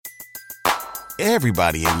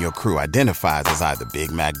Everybody in your crew identifies as either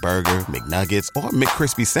Big Mac Burger, McNuggets, or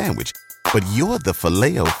McCrispy Sandwich. But you're the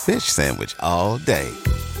Filet-O-Fish Sandwich all day.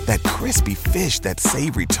 That crispy fish, that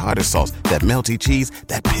savory tartar sauce, that melty cheese,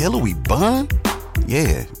 that pillowy bun.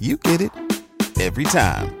 Yeah, you get it. Every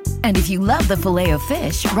time. And if you love the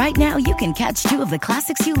Filet-O-Fish, right now you can catch two of the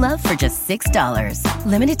classics you love for just $6.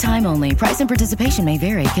 Limited time only. Price and participation may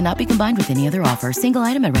vary. Cannot be combined with any other offer. Single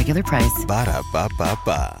item at regular price.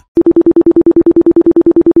 Ba-da-ba-ba-ba.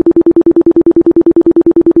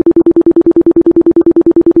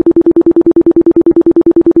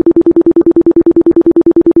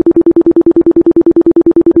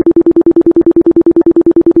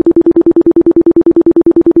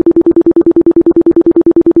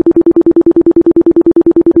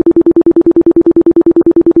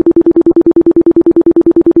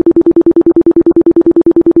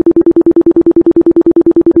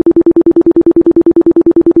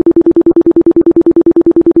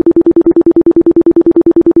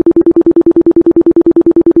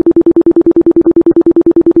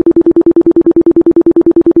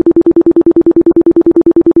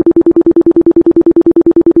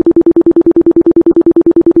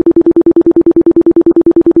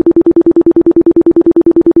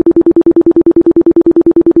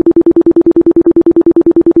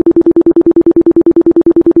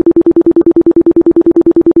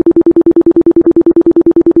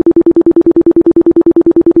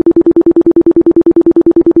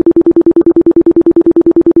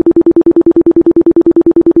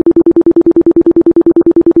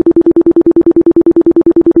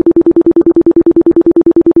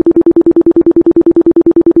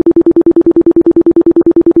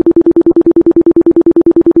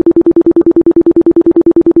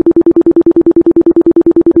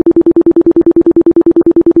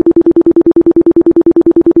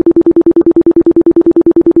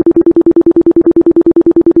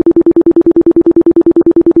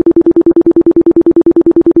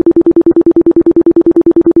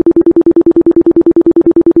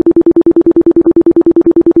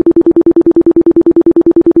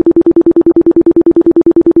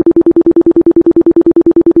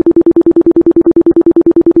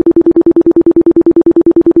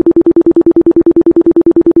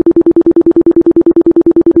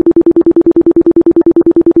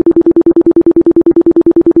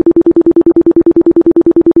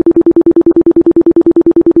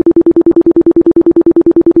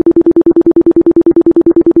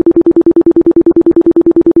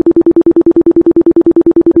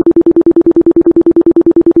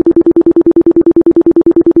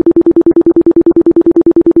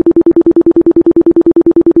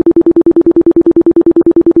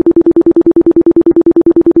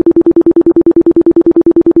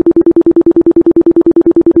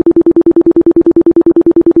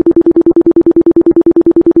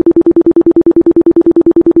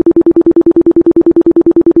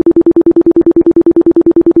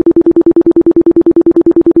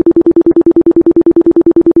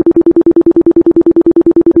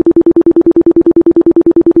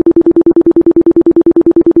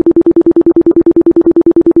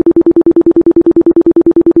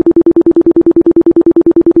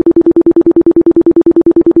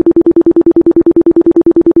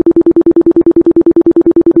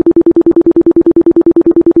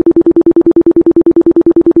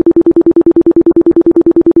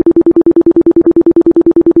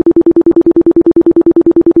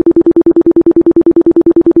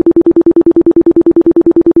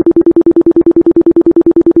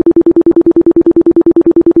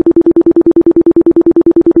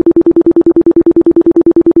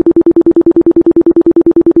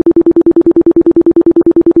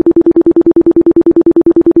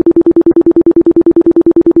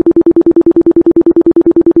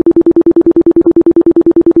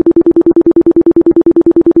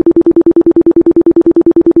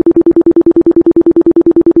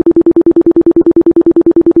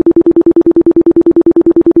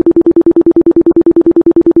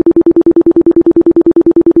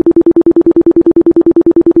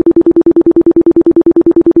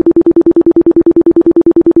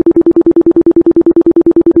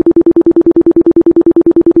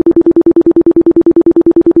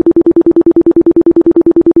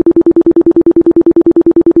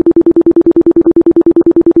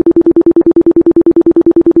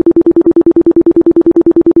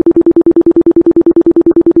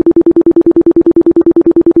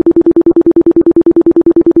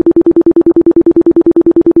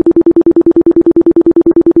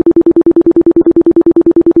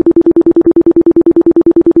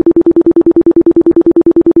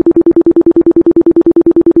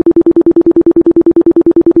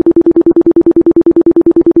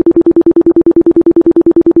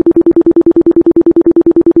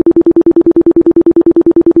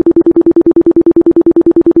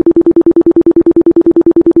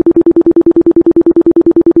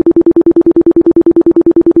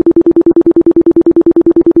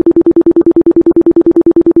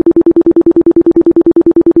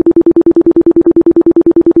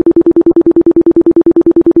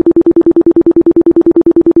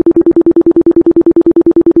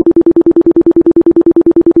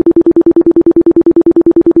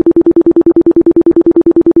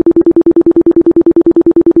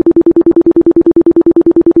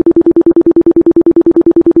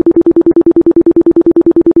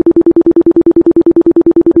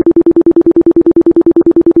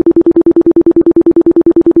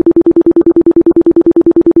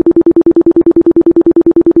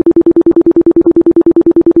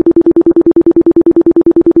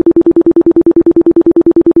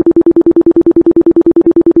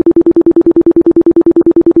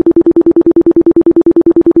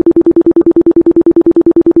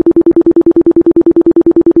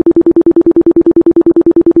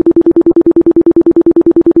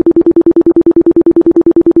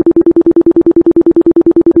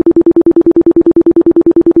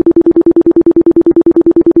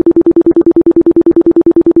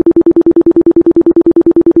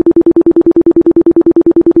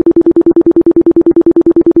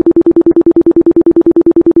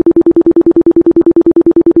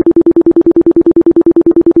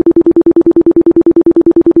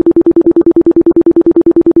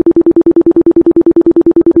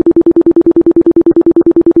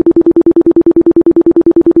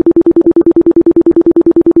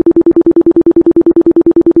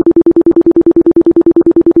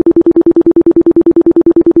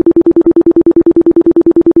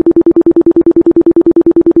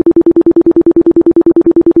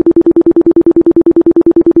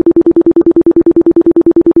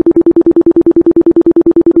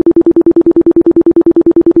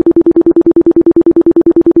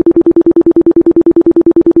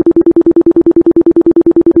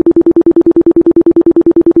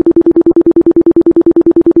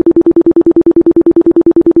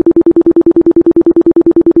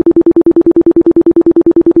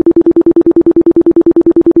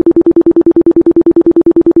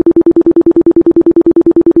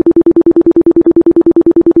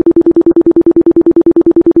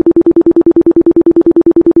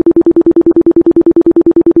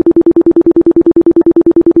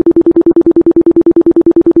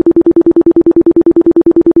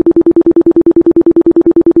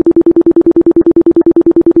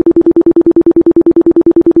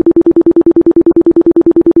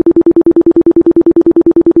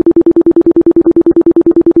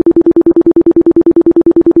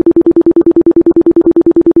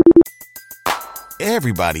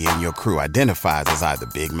 Everybody in your crew identifies as either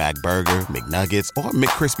Big Mac Burger, McNuggets, or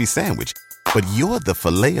McCrispy Sandwich. But you're the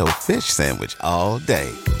Filet-O-Fish Sandwich all day.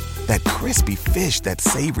 That crispy fish, that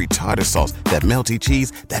savory tartar sauce, that melty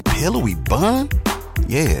cheese, that pillowy bun.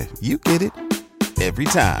 Yeah, you get it. Every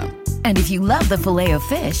time. And if you love the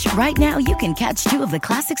Filet-O-Fish, right now you can catch two of the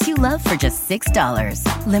classics you love for just $6.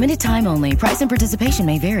 Limited time only. Price and participation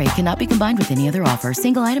may vary. Cannot be combined with any other offer.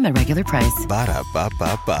 Single item at regular price.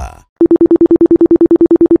 Ba-da-ba-ba-ba.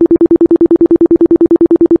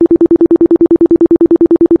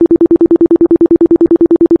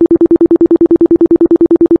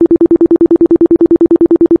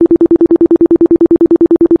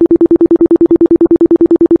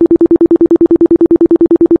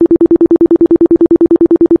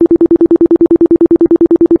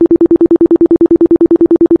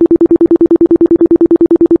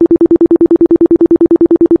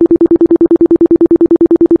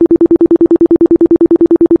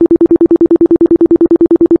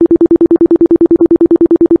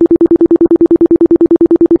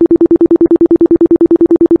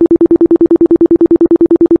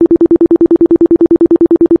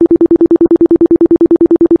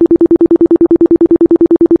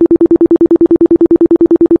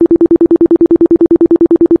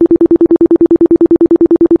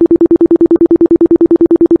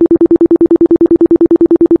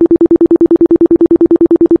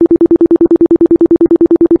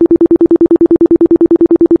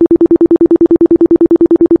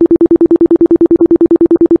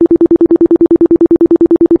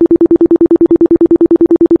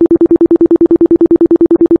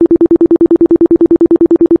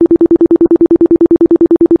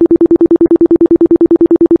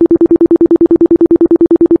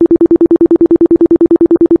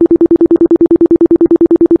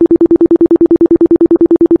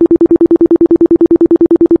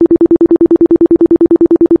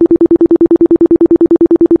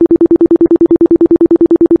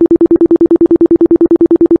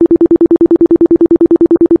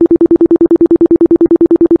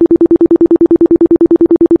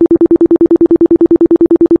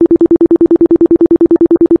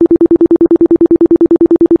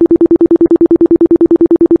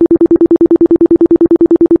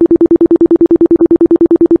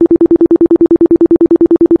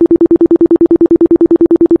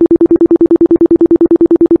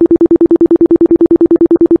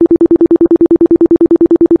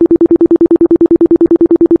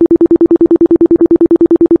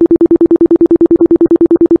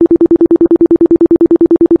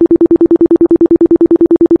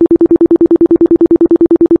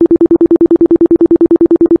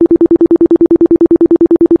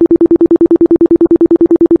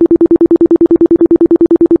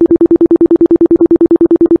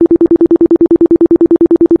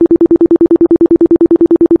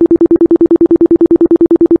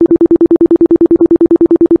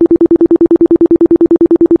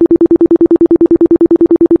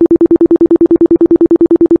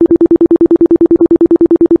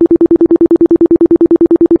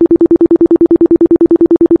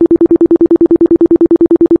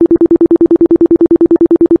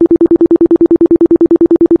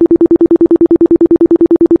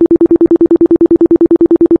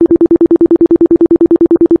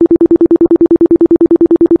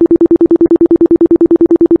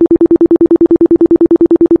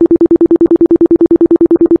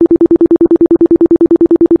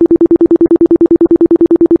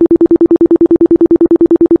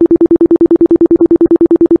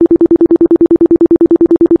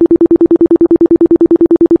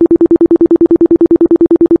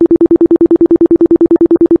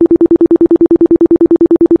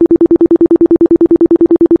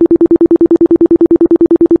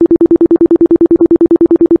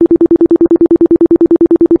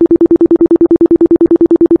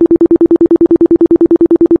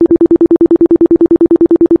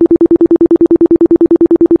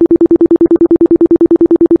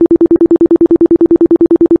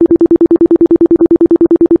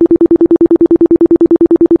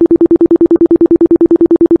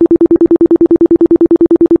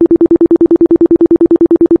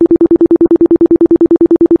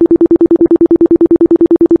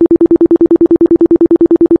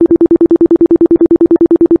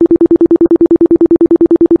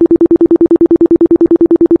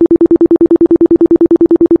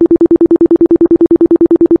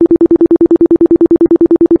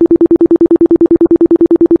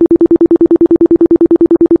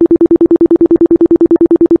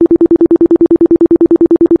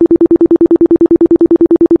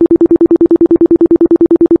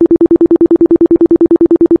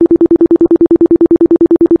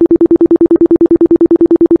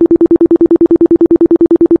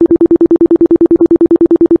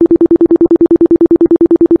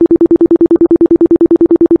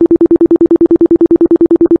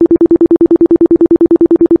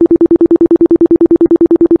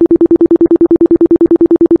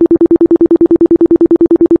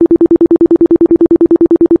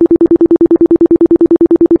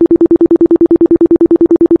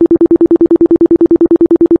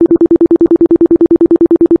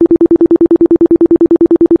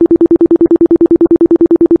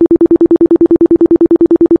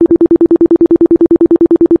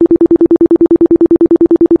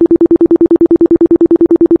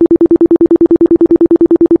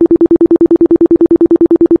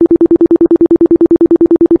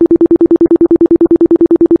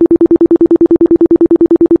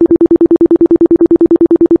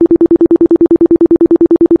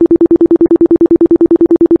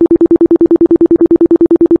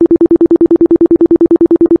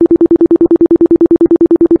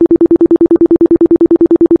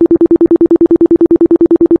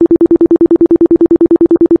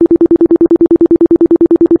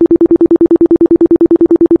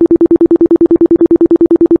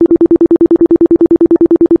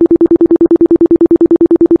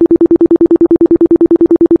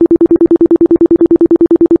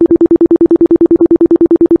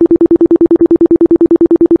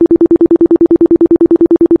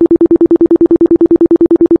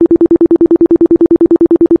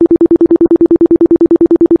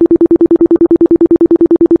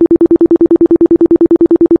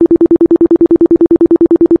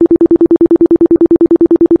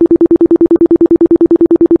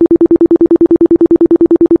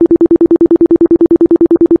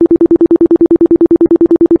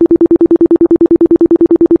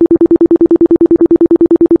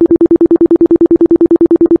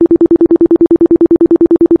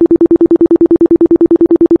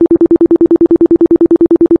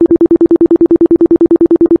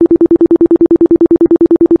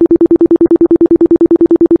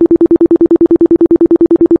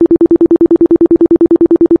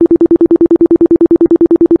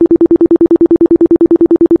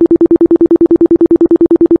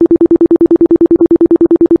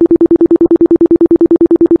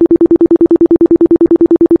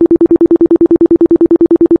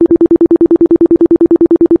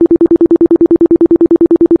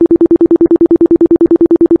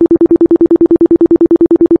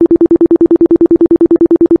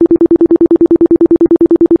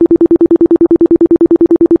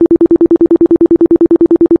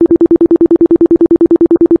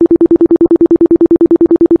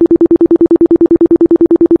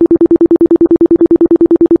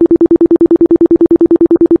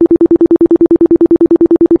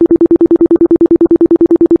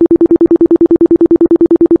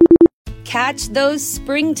 catch those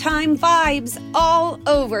springtime vibes all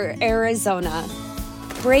over Arizona.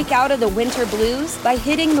 Break out of the winter blues by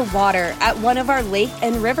hitting the water at one of our lake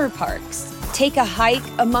and river parks. Take a hike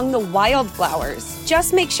among the wildflowers.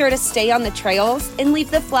 Just make sure to stay on the trails and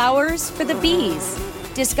leave the flowers for the bees.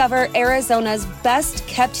 Discover Arizona's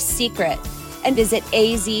best-kept secret and visit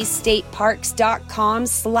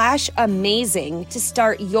azstateparks.com/amazing to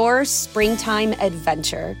start your springtime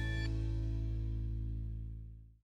adventure.